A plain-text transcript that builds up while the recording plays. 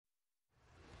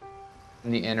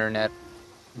The internet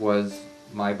was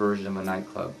my version of a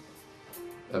nightclub,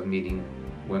 of meeting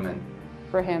women.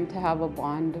 For him to have a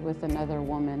bond with another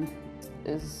woman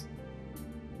is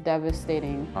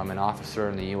devastating. I'm an officer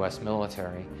in the U.S.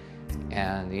 military,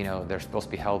 and they're supposed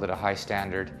to be held at a high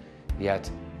standard, yet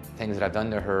things that I've done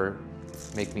to her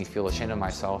make me feel ashamed of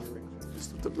myself.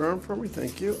 Just lift the arm for me,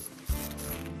 thank you.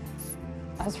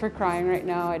 As for crying right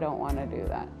now, I don't want to do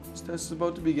that. This test is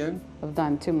about to begin. I've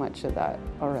done too much of that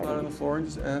already. Flat on the floor and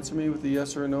just answer me with a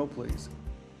yes or a no, please.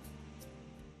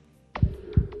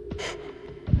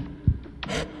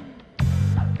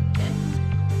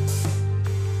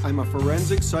 I'm a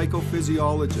forensic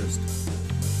psychophysiologist.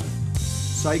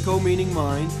 Psycho meaning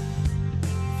mind,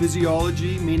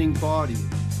 physiology meaning body.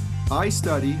 I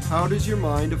study how does your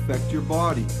mind affect your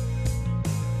body.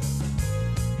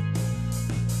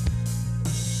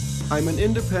 I'm an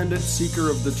independent seeker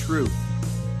of the truth.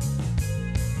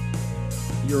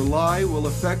 Your lie will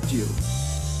affect you.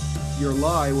 Your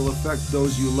lie will affect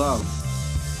those you love.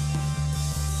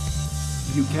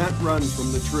 You can't run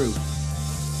from the truth.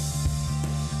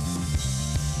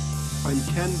 I'm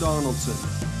Ken Donaldson,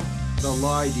 the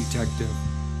lie detective.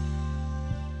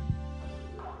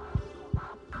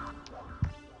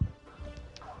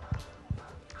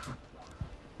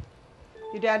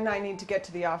 Your dad and I need to get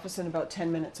to the office in about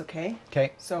 10 minutes, okay?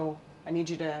 Okay. So I need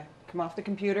you to come off the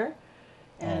computer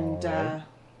and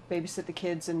babysit the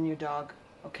kids and your dog,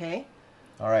 okay?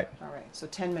 All right. All right, so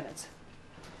 10 minutes.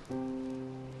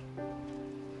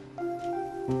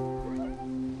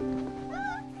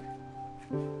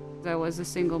 I was a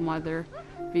single mother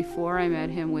before I met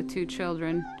him with 2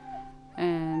 children,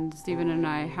 and Stephen and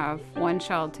I have 1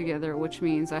 child together, which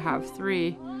means I have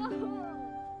 3.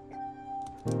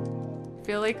 I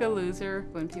feel like a loser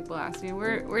when people ask me,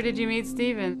 where did you meet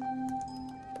Stephen?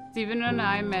 Stephen and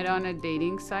I met on a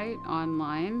dating site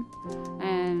online,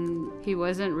 and he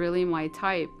wasn't really my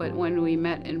type, but when we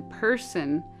met in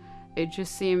person, it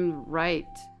just seemed right.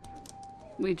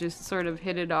 We just sort of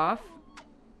hit it off.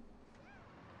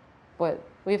 But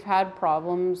we've had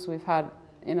problems, we've had,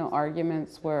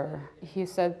 arguments where he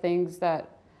said things that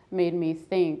made me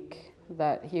think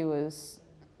that he was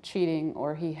cheating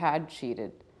or he had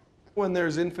cheated. When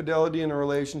there's infidelity in a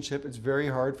relationship, it's very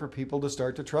hard for people to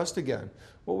start to trust again.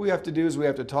 What we have to do is we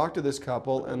have to talk to this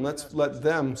couple and let's let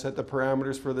them set the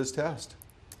parameters for this test.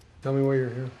 Tell me why you're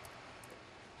here.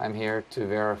 I'm here to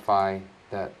verify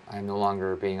that I'm no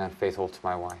longer being unfaithful to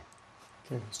my wife.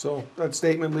 Okay, so that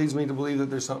statement leads me to believe that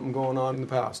there's something going on in the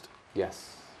past.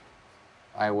 Yes.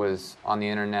 I was on the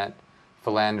internet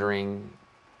philandering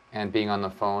and being on the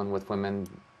phone with women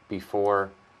before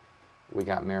we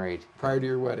got married. Prior to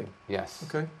your wedding? Yes.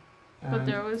 Okay. But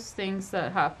there was things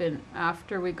that happened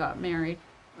after we got married,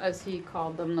 as he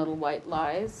called them little white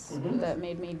lies, that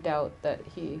made me doubt that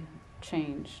he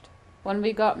changed. When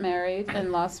we got married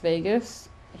in Las Vegas,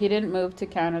 he didn't move to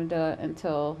Canada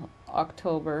until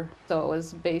October, so it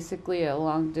was basically a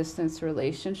long distance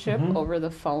relationship over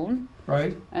the phone.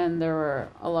 Right. And there were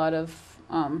a lot of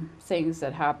things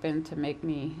that happened to make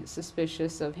me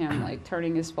suspicious of him, like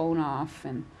turning his phone off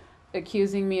and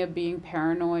accusing me of being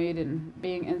paranoid and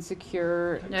being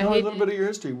insecure. Tell me a little bit of your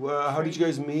history. How did you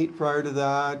guys meet prior to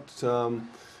that? You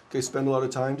guys spend a lot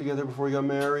of time together before you got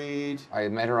married? I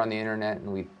met her on the internet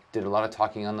and we did a lot of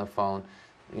talking on the phone.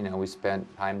 We spent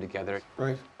time together.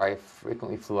 Right. I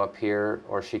frequently flew up here,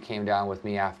 or she came down with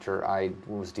me after I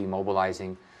was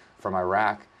demobilizing from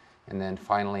Iraq. And then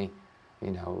finally,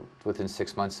 within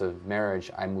 6 months of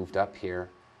marriage, I moved up here.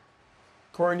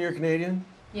 Koren, you're Canadian?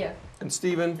 Yeah. And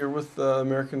Stephen, you're with the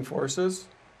American Forces?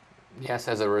 Yes,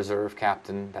 as a reserve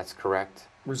captain, that's correct.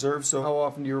 Reserve, so how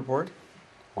often do you report?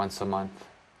 Once a month.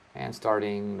 And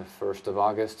starting the 1st of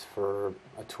August for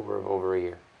a tour of over a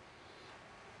year.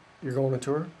 You're going on a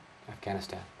tour?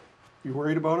 Afghanistan. You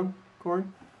worried about him,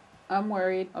 Koren? I'm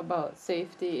worried about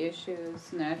safety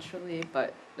issues naturally,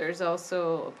 but there's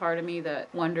also a part of me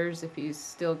that wonders if he's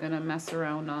still going to mess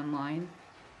around online.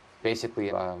 Basically,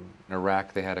 in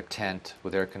Iraq, they had a tent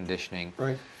with air conditioning.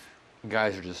 Right.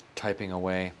 Guys are just typing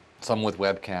away, some with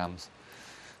webcams.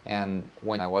 And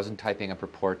when I wasn't typing up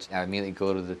reports, I immediately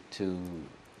go to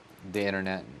the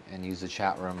internet and use the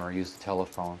chat room or use the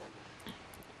telephone.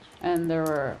 And there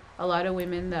were a lot of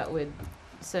women that would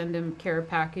send him care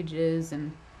packages,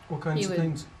 and What kinds of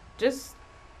things? just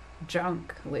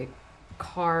junk, like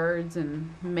cards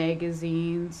and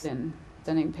magazines, and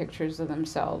sending pictures of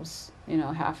themselves,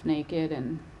 half naked,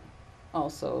 and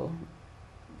also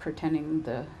pretending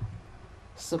to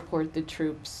support the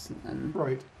troops. And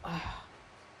Right.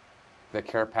 The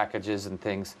care packages and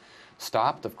things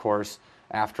stopped, of course,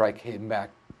 after I came back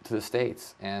to the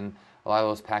States. And a lot of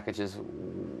those packages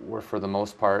were, for the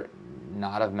most part,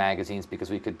 not of magazines, because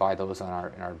we could buy those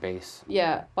on in our base.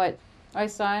 Yeah, but I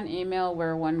saw an email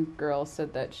where one girl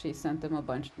said that she sent them a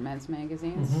bunch of men's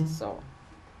magazines, so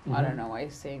I don't know why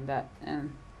he's saying that.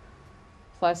 And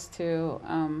plus two,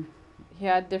 he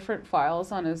had different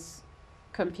files on his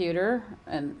computer,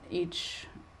 and each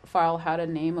file had a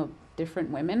name of different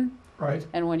women. Right.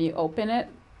 And when you open it,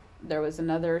 there was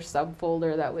another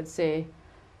subfolder that would say,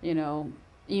 you know,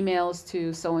 emails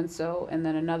to so-and-so, and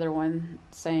then another one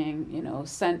saying, you know,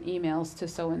 sent emails to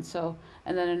so-and-so,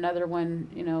 and then another one,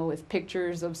 you know, with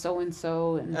pictures of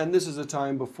so-and-so. And this is a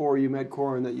time before you met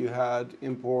Koren that you had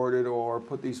imported or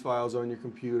put these files on your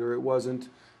computer. It wasn't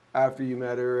after you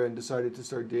met her and decided to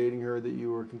start dating her that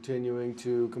you were continuing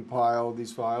to compile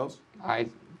these files? I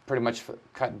pretty much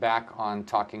cut back on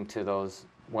talking to those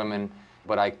women,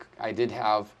 but I did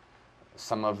have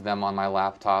some of them on my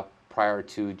laptop prior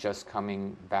to just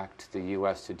coming back to the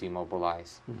U.S. to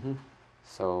demobilize.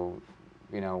 So,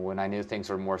 you know, when I knew things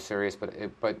were more serious,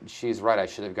 but she's right, I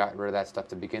should have gotten rid of that stuff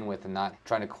to begin with and not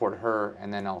trying to court her,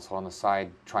 and then also on the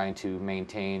side trying to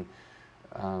maintain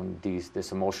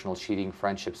this emotional cheating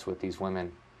friendships with these women.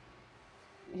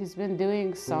 He's been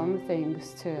doing some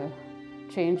things to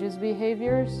change his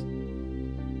behaviors,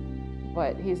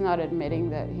 but he's not admitting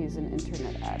that he's an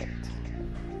internet addict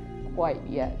quite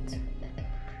yet.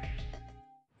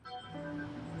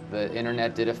 The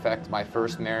internet did affect my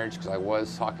first marriage because I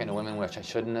was talking to women which I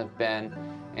shouldn't have been,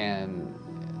 and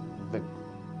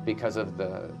because of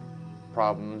the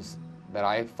problems that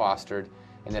I fostered,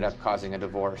 ended up causing a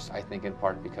divorce, I think in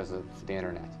part because of the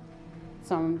internet.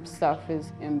 Some stuff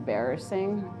is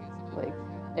embarrassing, like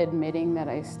admitting that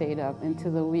I stayed up into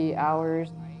the wee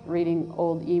hours, reading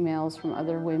old emails from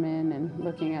other women and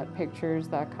looking at pictures,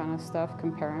 that kind of stuff,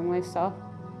 comparing myself.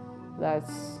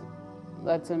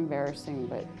 That's embarrassing,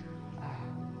 but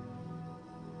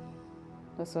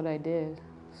that's what I did,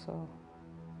 so.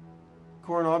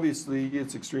 Koren, obviously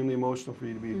it's extremely emotional for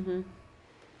you to be.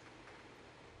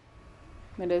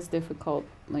 It is difficult,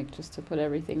 like, just to put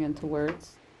everything into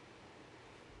words.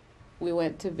 We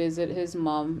went to visit his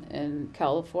mom in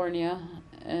California,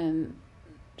 and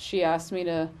she asked me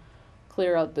to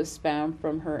clear out the spam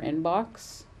from her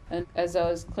inbox. And as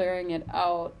I was clearing it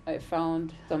out, I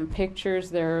found some pictures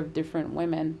there of different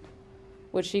women,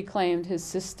 which he claimed his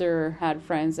sister had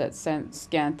friends that sent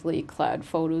scantily clad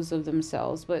photos of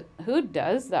themselves. But who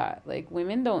does that? Like,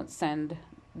 women don't send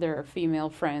their female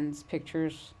friends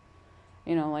pictures,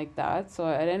 you know, like that. So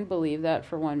I didn't believe that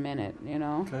for 1 minute, you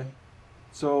know. Okay.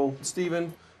 So,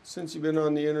 Stephen, since you've been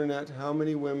on the internet, how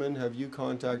many women have you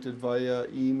contacted via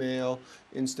email,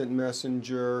 instant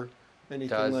messenger, anything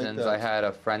Dozens. like that? I had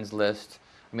a friends list.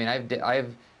 I mean,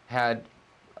 I've had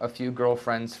a few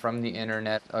girlfriends from the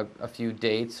internet, a few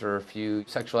dates or a few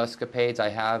sexual escapades. I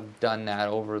have done that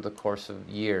over the course of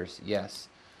years, yes.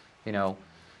 You know,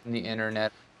 the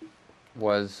internet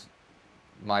was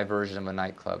my version of a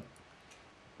nightclub,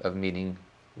 of meeting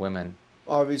women.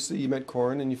 Obviously, you met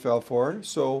Koren and you fell for her.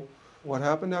 So what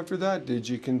happened after that? Did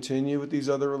you continue with these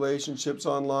other relationships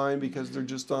online because they're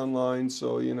just online,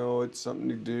 so, you know, it's something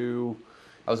to do?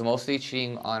 I was mostly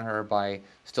cheating on her by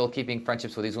still keeping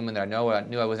friendships with these women that I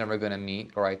knew I was never going to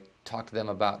meet, or I talked to them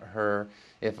about her,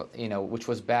 if, you know, which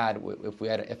was bad.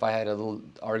 If I had a little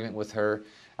argument with her,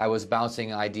 I was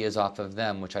bouncing ideas off of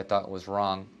them, which I thought was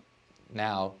wrong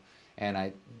now. And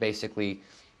I basically,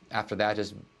 after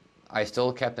that, I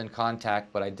still kept in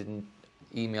contact, but I didn't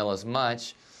email as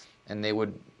much, and they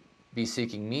would be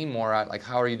seeking me more out, like,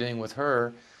 how are you doing with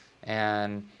her?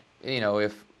 And, you know,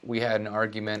 if we had an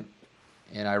argument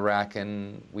in Iraq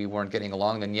and we weren't getting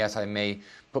along, then yes, I may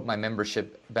put my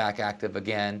membership back active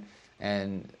again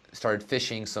and started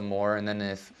fishing some more. And then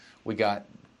if we got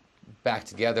back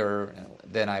together,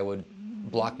 then I would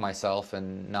block myself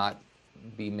and not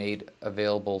be made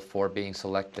available for being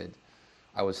selected.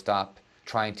 I would stop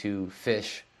trying to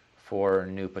fish for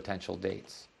new potential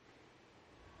dates.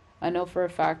 I know for a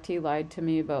fact he lied to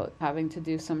me about having to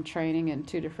do some training in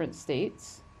 2 different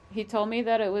states. He told me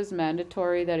that it was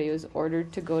mandatory, that he was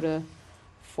ordered to go to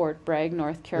Fort Bragg,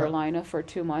 North Carolina for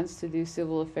 2 months to do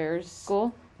civil affairs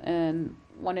school. And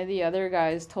one of the other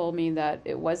guys told me that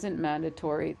it wasn't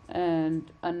mandatory. And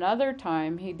another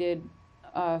time he did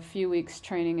a few weeks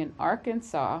training in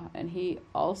Arkansas, and he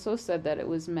also said that it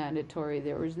was mandatory.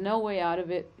 There was no way out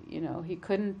of it. You know, he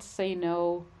couldn't say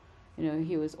no. You know,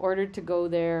 he was ordered to go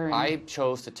there. And I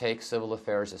chose to take civil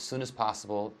affairs as soon as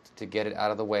possible to get it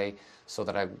out of the way, so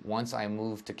that once I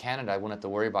moved to Canada, I wouldn't have to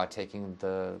worry about taking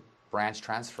the branch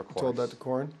transfer course. You told that to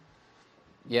Koren?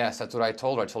 Yes, that's what I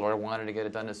told her. I told her I wanted to get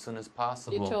it done as soon as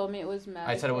possible. You told me it was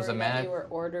mandatory. I said it was a that you were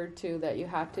ordered to, that you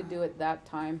had to do it that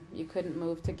time. You couldn't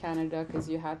move to Canada because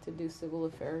you had to do civil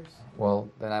affairs. Well,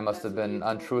 then I must have been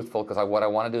untruthful, because what I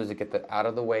want to do is to get that out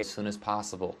of the way as soon as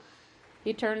possible.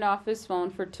 He turned off his phone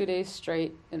for 2 days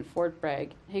straight in Fort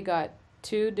Bragg. He got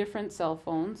 2 different cell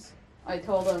phones. I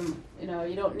told him, you know,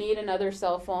 you don't need another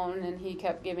cell phone, and he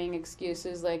kept giving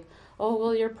excuses like, oh,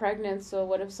 well, you're pregnant, so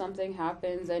what if something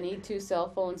happens? I need 2 cell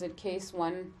phones in case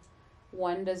one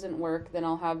doesn't work, then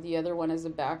I'll have the other one as a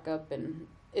backup. And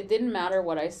it didn't matter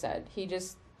what I said. He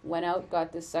just went out,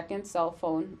 got the second cell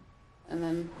phone, and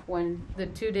then when the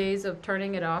 2 days of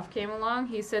turning it off came along,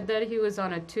 he said that he was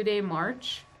on a 2-day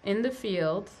march in the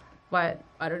field, but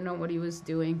I don't know what he was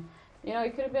doing. You know,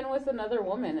 he could have been with another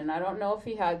woman, and I don't know if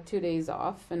he had 2 days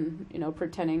off and, you know,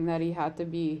 pretending that he had to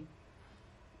be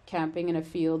camping in a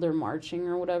field or marching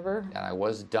or whatever. And I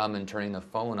was dumb in turning the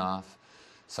phone off.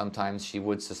 Sometimes she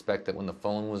would suspect that when the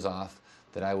phone was off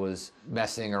that I was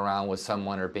messing around with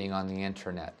someone or being on the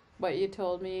internet. But you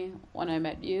told me when I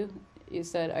met you, you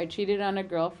said, I cheated on a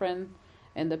girlfriend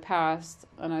in the past.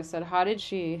 And I said, how did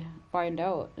she find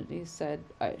out? And he said,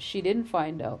 she didn't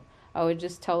find out. I would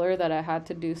just tell her that I had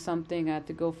to do something, I had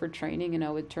to go for training, and I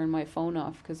would turn my phone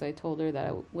off because I told her that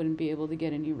I wouldn't be able to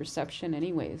get any reception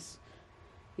anyways.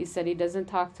 He said he doesn't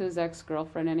talk to his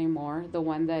ex-girlfriend anymore, the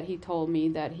one that he told me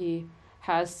that he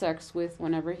has sex with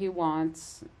whenever he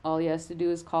wants. All he has to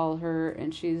do is call her,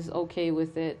 and she's okay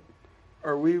with it.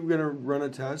 Are we going to run a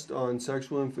test on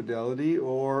sexual infidelity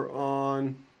or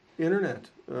on internet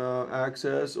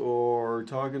access or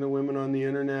talking to women on the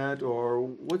internet, or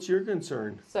what's your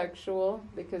concern? Sexual,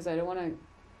 because I don't want to,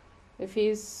 if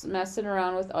he's messing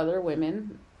around with other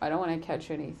women, I don't want to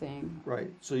catch anything. Right.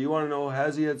 So you want to know,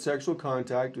 has he had sexual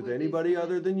contact with anybody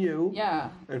other than you? Yeah.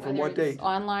 And from what date?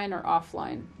 Online or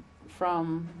offline.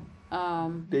 From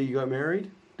day you got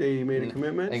married? Day you made a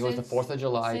commitment? I think it was the 4th of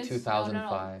July, 2005.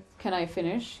 No. Can I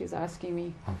finish? She's asking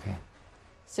me. Okay.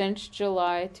 Since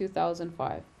July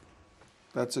 2005.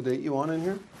 That's the date you want in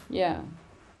here? Yeah.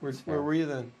 Where were you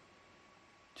then?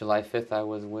 July 5th, I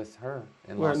was with her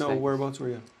in Las Vegas. Whereabouts were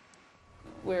you?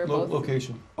 We were both.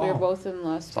 Location. We were both in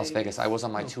Las Vegas. I was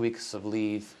on my 2 weeks of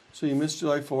leave. So you missed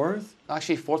July 4th?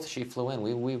 Actually, 4th she flew in.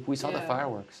 We saw the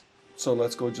fireworks. So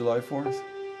let's go July 4th.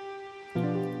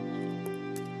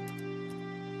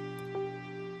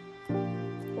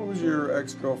 What was your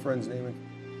ex-girlfriend's name?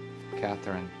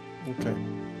 Catherine. Okay.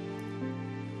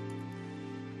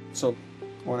 So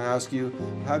I want to ask you,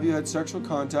 have you had sexual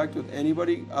contact with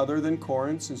anybody other than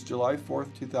Koren since July 4th,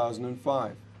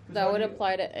 2005? That would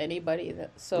apply to anybody.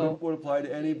 Would apply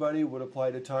to anybody, would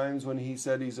apply to times when he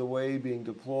said he's away being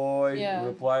deployed, Yeah. would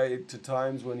apply to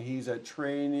times when he's at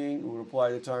training, would apply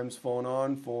to times phone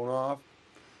on, phone off.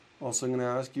 Also, I'm going to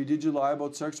ask you, did you lie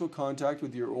about sexual contact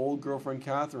with your old girlfriend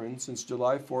Catherine since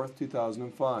July 4th,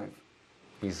 2005?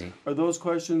 Easy. Are those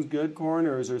questions good, Koren,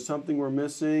 or is there something we're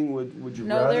missing? Would you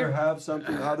rather have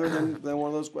something other than one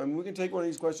of those? I mean, we can take one of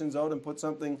these questions out and put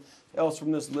something else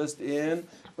from this list in,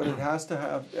 but it has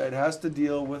to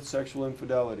deal with sexual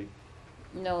infidelity.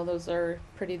 No, those are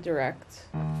pretty direct.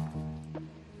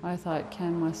 I thought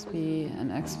Ken must be an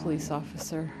ex-police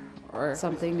officer or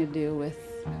something to do with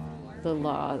the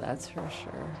law, that's for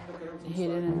sure. He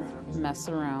didn't mess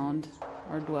around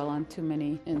or dwell on too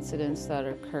many incidents that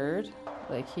occurred.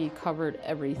 Like, he covered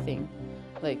everything.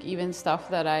 Like, even stuff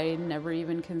that I never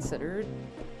even considered.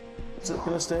 Is it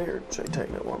going to stay, or should I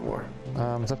tighten it one more?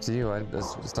 It's up to you.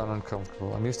 It's not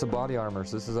uncomfortable. I'm used to body armor,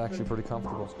 so this is actually pretty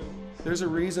comfortable. There's a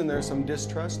reason there's some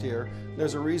distrust here.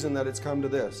 There's a reason that it's come to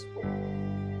this.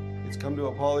 It's come to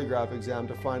a polygraph exam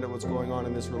to find out what's going on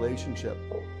in this relationship.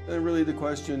 And really the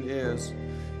question is,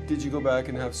 did you go back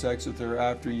and have sex with her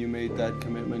after you made that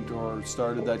commitment or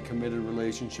started that committed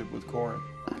relationship with Koren?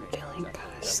 I'm feeling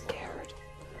kind of scared,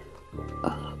 a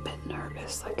little bit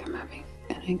nervous, like I'm having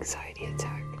an anxiety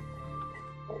attack.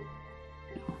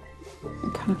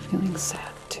 I'm kind of feeling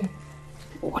sad too.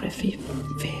 What if he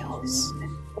fails?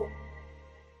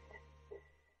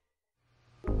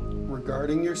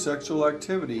 Regarding your sexual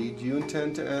activity, do you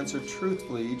intend to answer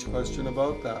truthfully each question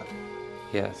about that?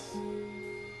 Yes.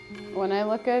 When I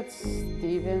look at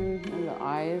Steven in the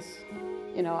eyes,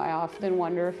 you know, I often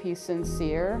wonder if he's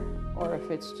sincere or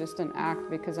if it's just an act,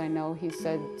 because I know he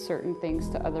said certain things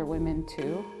to other women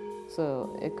too.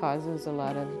 So it causes a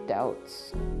lot of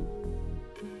doubts.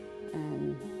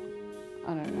 And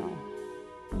I don't know.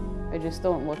 I just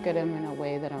don't look at him in a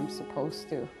way that I'm supposed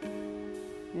to,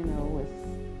 you know, with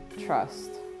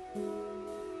trust.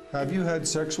 Have you had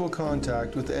sexual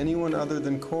contact with anyone other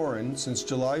than Koren since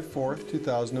July 4th,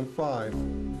 2005?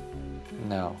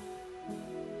 No.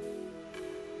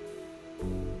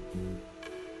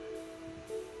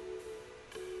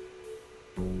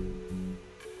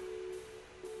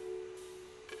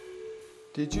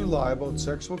 Did you lie about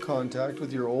sexual contact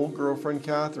with your old girlfriend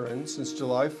Catherine since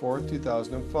July 4th,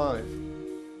 2005?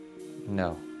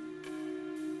 No.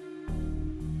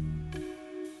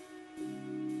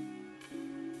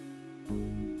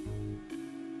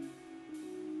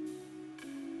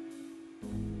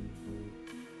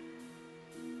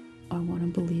 I want to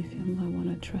believe him. I want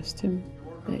to trust him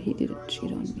that he didn't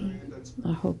cheat on me.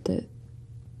 I hope that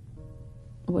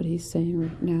what he's saying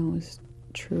right now is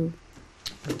true.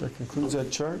 That concludes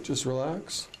that chart. Just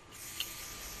relax.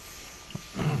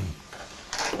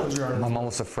 I'm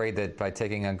almost afraid that by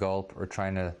taking a gulp or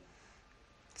trying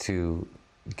to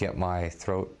get my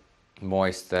throat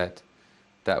moist, that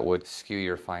would skew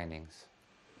your findings.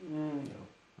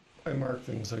 I mark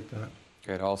things like that.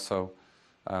 Good. Also,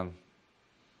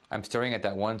 I'm staring at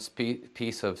that one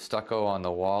piece of stucco on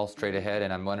the wall straight ahead,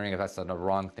 and I'm wondering if that's the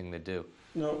wrong thing to do.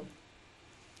 No.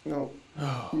 No.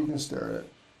 You can stare at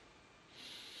it.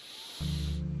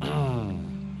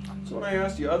 So when I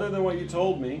asked you, other than what you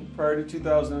told me prior to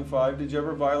 2005, did you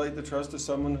ever violate the trust of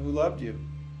someone who loved you?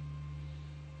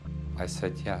 I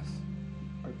said yes.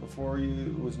 Right before you,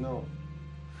 it was no.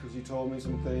 Because you told me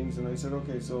some things, and I said,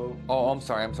 okay, so... Oh, I'm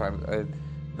sorry.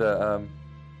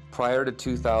 Prior to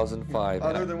 2005.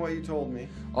 Other than what you told me.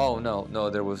 Oh, no,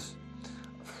 there was...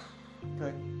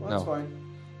 Okay, well, that's No. fine.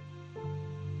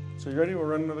 So you ready? We'll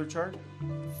run another chart.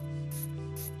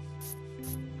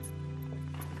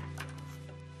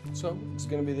 So it's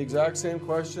going to be the exact same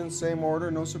question, same order,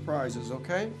 no surprises,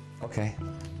 okay? Okay.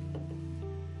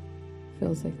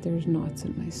 Feels like there's knots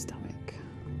in my stomach.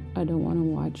 I don't want to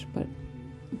watch, but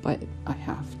I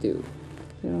have to.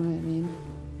 You know what I mean?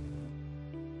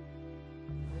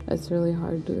 It's really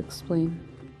hard to explain.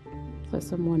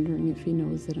 Plus, I'm wondering if he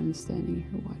knows that I'm standing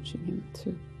here watching him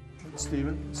too.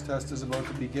 Stephen, this test is about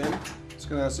to begin. It's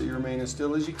going to ask that you remain as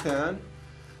still as you can.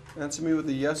 Answer me with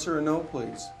a yes or a no,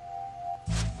 please.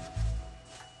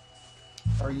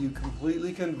 Are you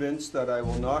completely convinced that I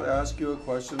will not ask you a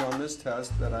question on this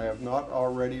test that I have not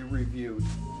already reviewed?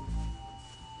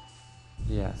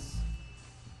 Yes.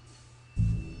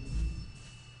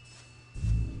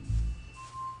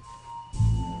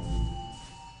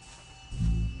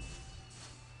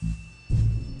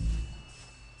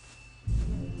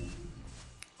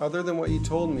 Other than what you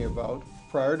told me about,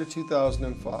 prior to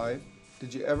 2005,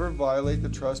 did you ever violate the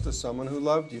trust of someone who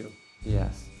loved you?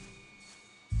 Yes.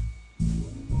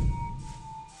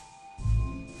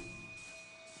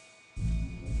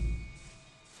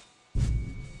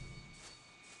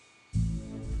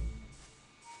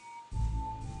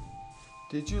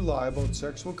 Did you lie about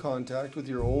sexual contact with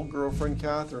your old girlfriend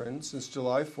Catherine since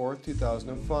July 4th,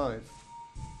 2005?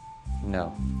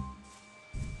 No.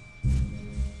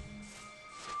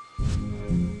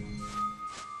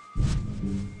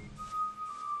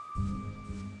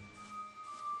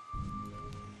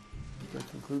 That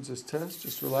concludes this test.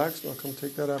 Just relax and I'll come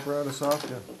take that apparatus off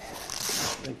you.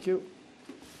 Thank you.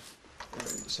 All right,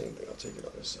 same thing. I'll take it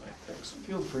on this side. Thanks.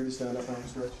 Feel free to stand up and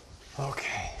stretch.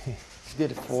 Okay. You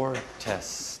did 4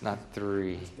 tests, not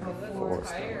 3. Four.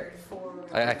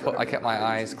 I kept my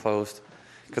eyes closed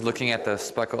because looking at the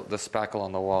spackle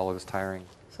on the wall, it was tiring.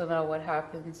 So now what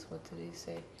happens? What did he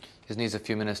say? He just needs a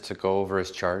few minutes to go over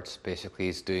his charts. Basically,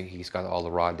 he's got all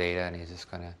the raw data, and he's just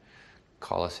gonna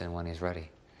call us in when he's ready.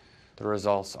 The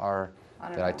results are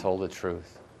that I told the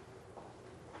truth,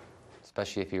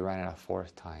 especially if he ran it a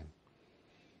 4th time.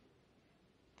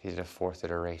 He did a 4th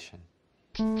iteration.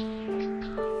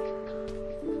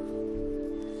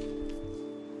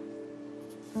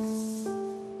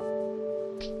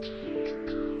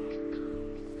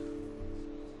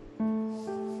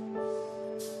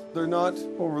 They're not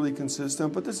overly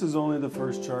consistent, but this is only the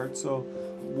first chart, so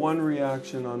one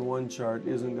reaction on one chart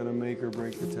isn't going to make or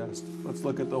break the test. Let's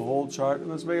look at the whole chart and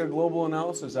let's make a global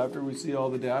analysis after we see all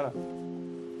the data.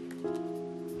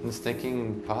 I'm just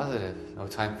thinking positive. No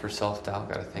time for self-doubt.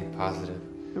 Got to think positive.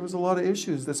 There was a lot of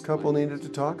issues this couple needed to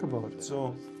talk about,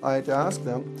 so I had to ask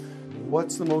them,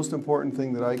 what's the most important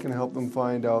thing that I can help them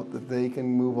find out that they can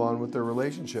move on with their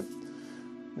relationship?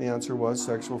 The answer was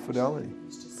sexual fidelity.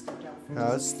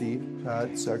 Has Steve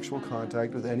had sexual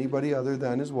contact with anybody other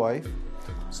than his wife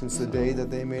since the day that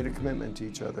they made a commitment to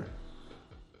each other?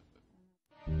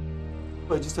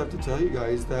 I just have to tell you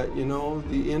guys that, you know,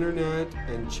 the internet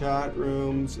and chat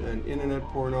rooms and internet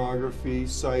pornography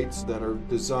sites that are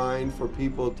designed for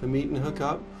people to meet and hook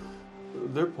up,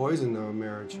 they're poison to a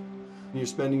marriage. You're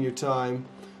spending your time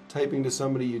typing to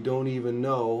somebody you don't even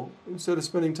know instead of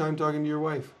spending time talking to your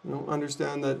wife. You know,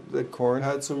 understand that Koren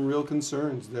had some real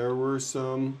concerns. There were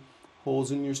some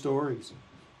holes in your stories,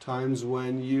 times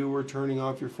when you were turning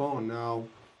off your phone. Now,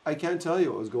 I can't tell you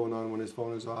what was going on when his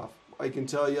phone is off. I can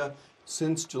tell you,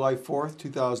 since July 4th,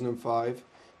 2005,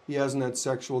 he hasn't had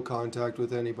sexual contact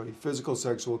with anybody, physical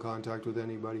sexual contact with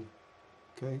anybody.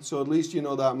 Okay, so at least you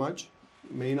know that much.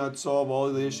 It may not solve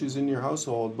all the issues in your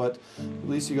household, but at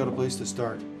least you got a place to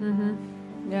start.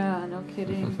 Mm-hmm. Yeah, no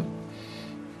kidding.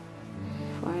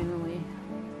 Finally.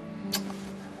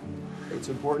 It's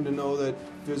important to know that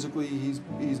physically he's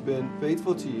been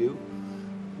faithful to you.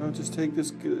 You know, just take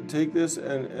this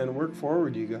and work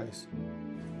forward, you guys.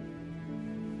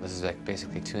 This is like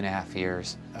basically 2.5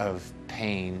 years of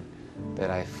pain that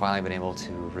I've finally been able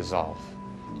to resolve.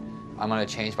 I'm going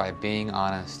to change by being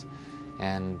honest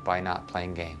and by not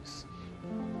playing games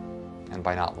and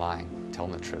by not lying,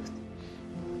 telling the truth.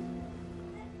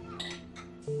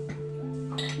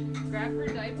 Grab her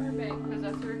diaper bag because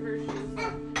that's where her shoes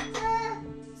are.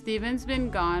 Steven's been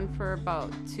gone for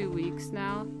about 2 weeks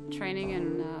now, training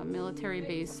in a military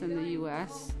base in the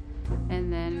U.S.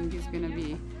 And then he's going to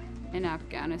be in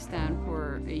Afghanistan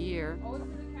for a year.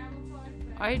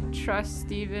 I trust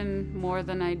Steven more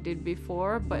than I did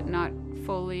before, but not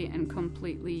fully and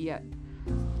completely yet.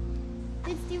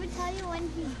 Did Steven tell you when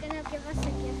he's gonna give us a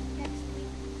gift next week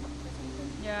or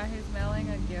something? Yeah, he's mailing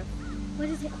a gift. What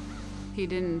is it? He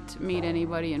didn't meet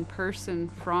anybody in person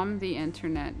from the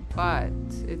internet, but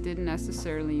it didn't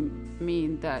necessarily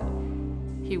mean that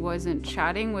he wasn't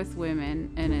chatting with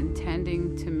women and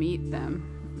intending to meet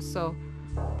them. So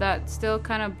that still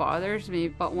kind of bothers me,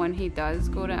 but when he does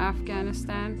go to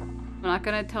Afghanistan, I'm not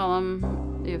going to tell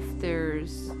him if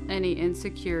there's any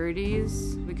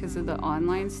insecurities because of the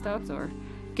online stuff or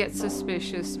get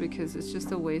suspicious because it's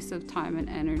just a waste of time and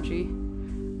energy.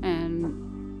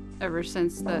 And ever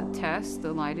since the test,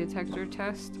 the lie detector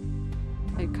test,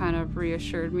 it kind of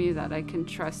reassured me that I can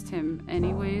trust him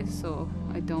anyway, so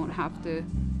I don't have to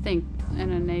think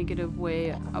in a negative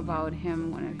way about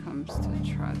him when it comes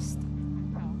to trust.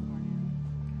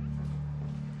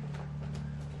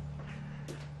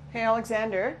 Hey,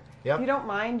 Alexander. Yep. If you don't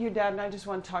mind, your dad and I just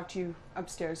want to talk to you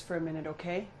upstairs for a minute,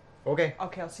 okay? Okay.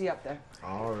 Okay, I'll see you up there.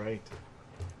 All right.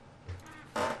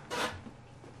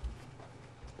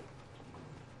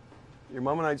 Your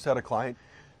mom and I just had a client,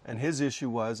 and his issue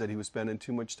was that he was spending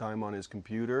too much time on his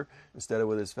computer instead of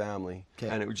with his family. Okay.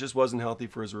 And it just wasn't healthy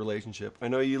for his relationship. I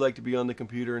know you like to be on the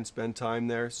computer and spend time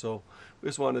there, so we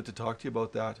just wanted to talk to you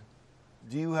about that.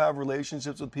 Do you have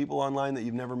relationships with people online that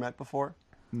you've never met before?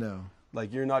 No.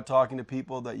 Like you're not talking to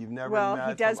people that you've never Well, met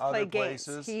he does from play other games.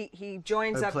 places? He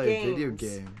joins I up play games. video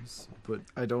games, but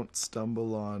I don't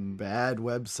stumble on bad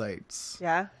websites.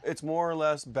 Yeah? It's more or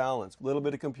less balanced. A little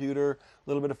bit of computer, a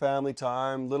little bit of family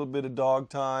time, a little bit of dog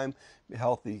time,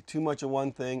 healthy. Too much of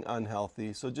one thing,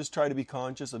 unhealthy. So just try to be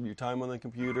conscious of your time on the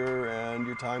computer and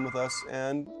your time with us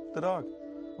and the dog.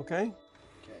 Okay?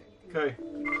 Okay.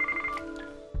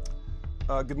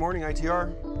 Good morning,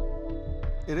 ITR.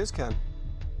 It is Ken.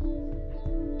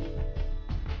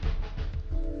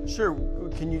 Sure.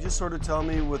 Can you just sort of tell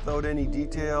me without any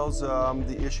details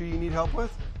the issue you need help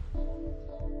with?